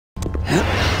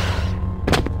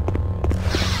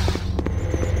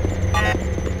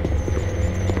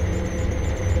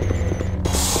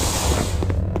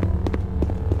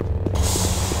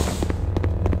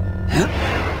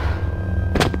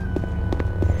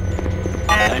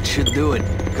That should do it.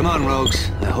 Come on, Rogues.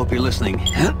 I hope you're listening.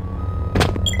 Huh?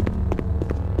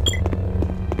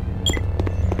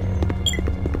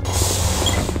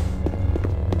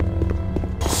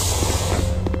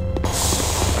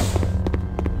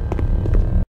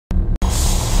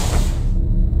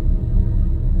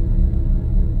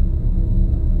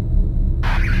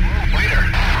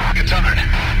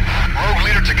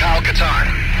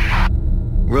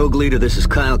 Rogue Leader, this is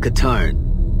Kyle Katarn.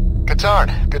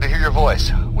 Katarn, good to hear your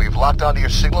voice. We've locked onto your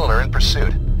signal and are in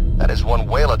pursuit. That is one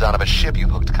whalodon of a ship you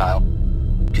hooked, Kyle.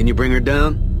 Can you bring her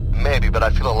down? Maybe, but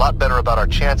I'd feel a lot better about our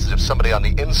chances if somebody on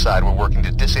the inside were working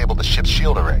to disable the ship's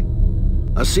shield array.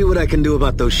 I'll see what I can do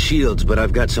about those shields, but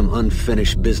I've got some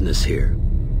unfinished business here.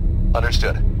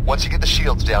 Understood. Once you get the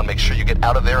shields down, make sure you get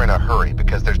out of there in a hurry,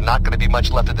 because there's not going to be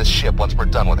much left of this ship once we're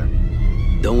done with her.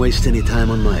 Don't waste any time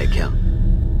on my account.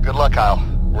 Good luck, Kyle.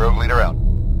 Rogue Leader out.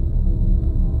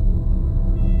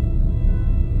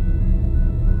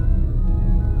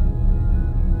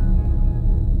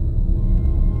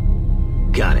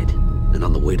 Got it. And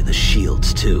on the way to the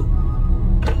shields, too.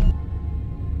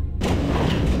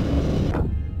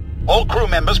 All crew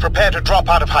members prepare to drop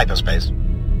out of hyperspace.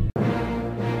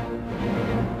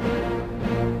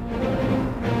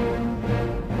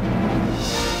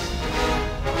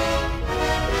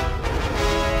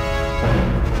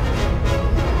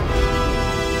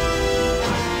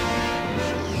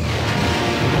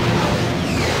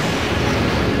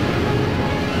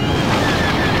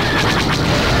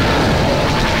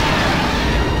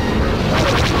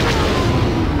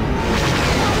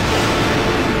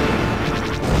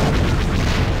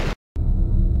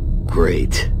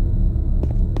 Great.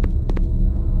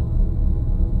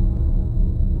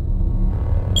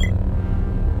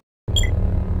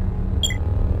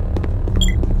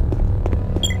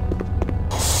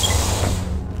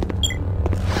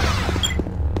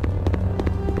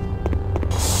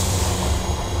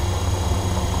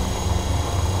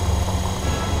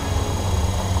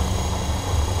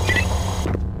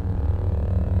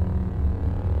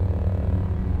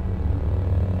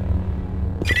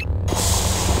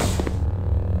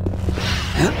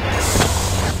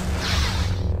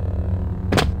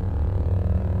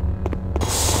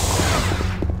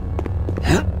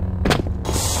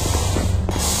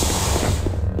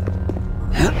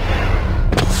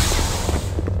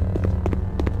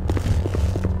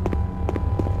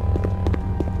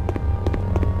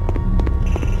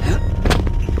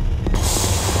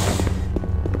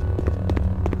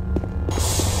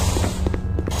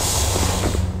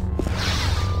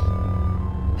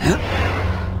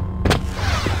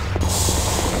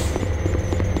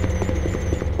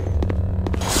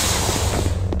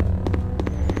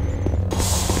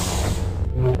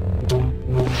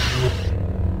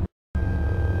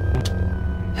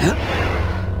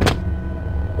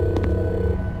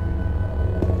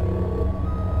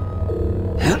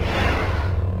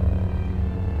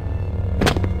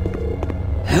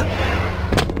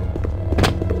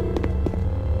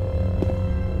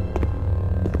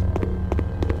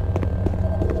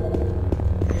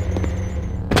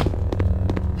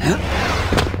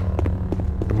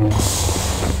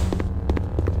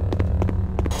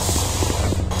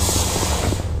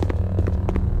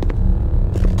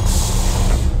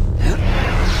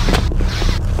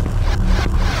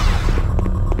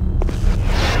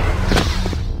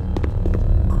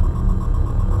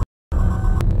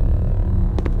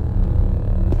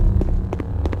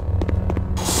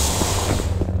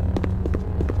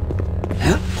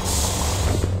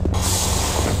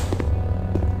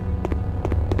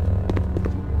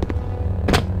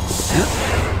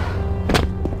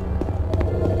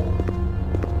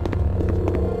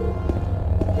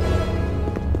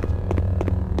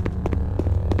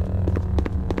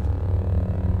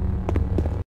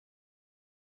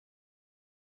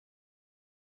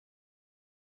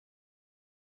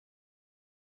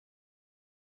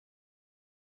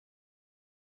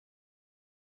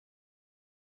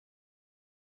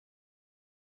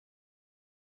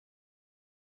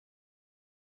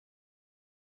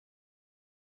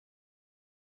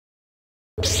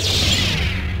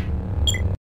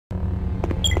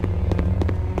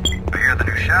 I hear the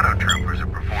new Shadow Troopers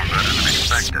have performed better than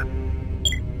expected.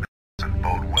 This doesn't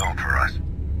bode well for us.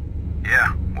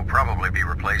 Yeah, we'll probably be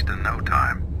replaced in no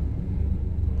time.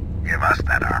 Give us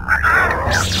that armor. You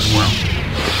do just as well.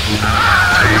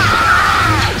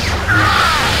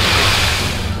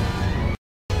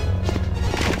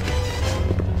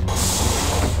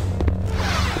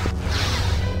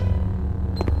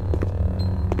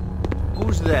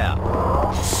 Who's there? Or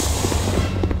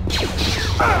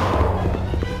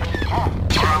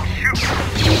I'll shoot.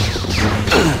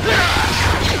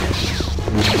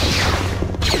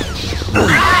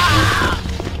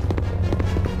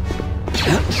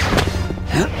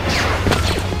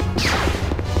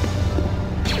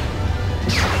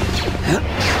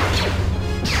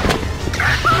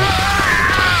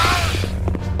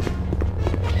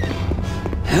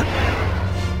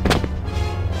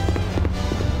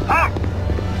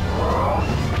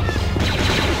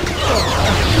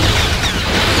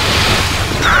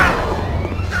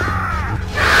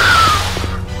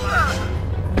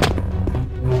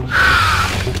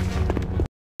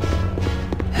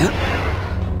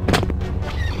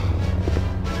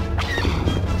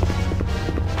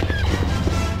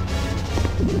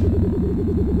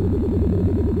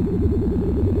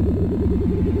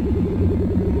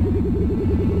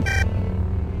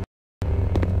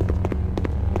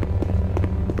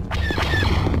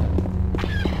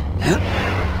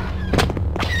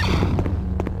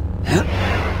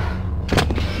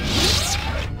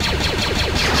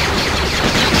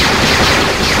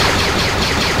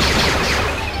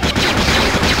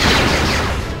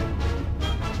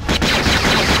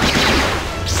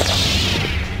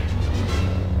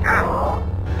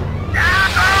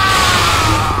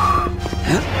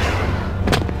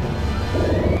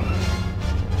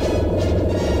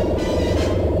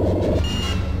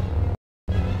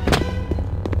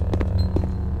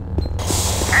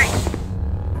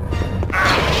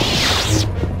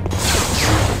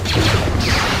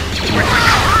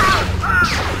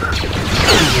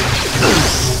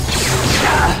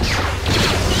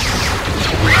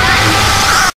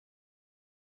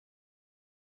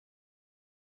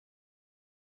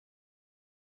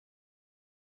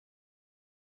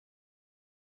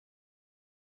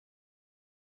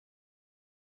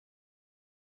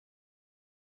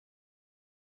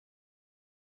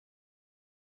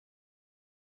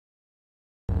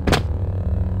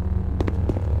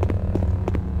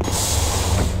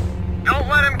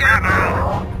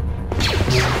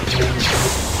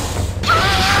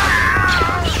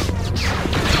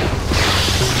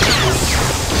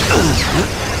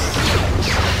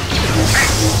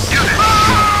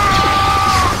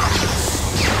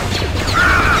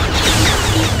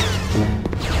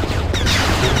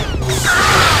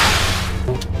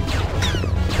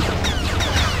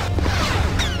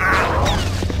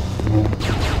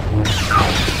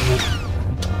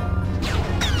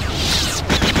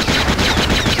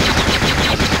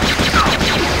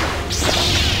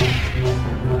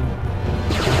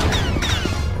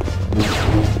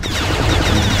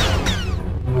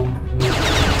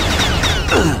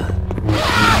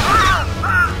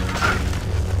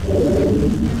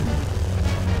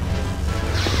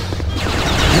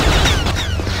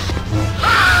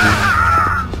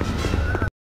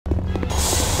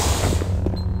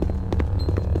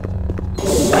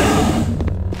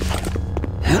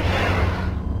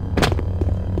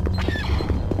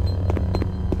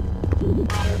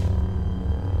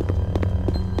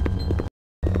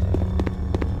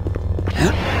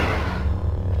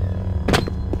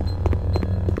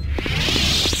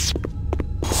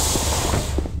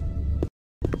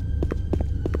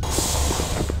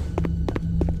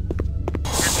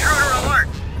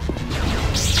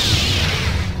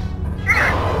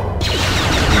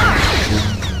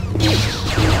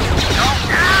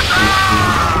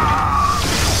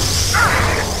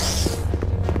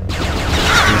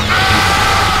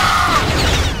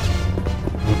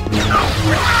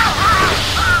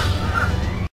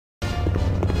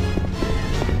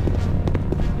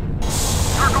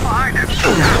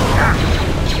 behind him.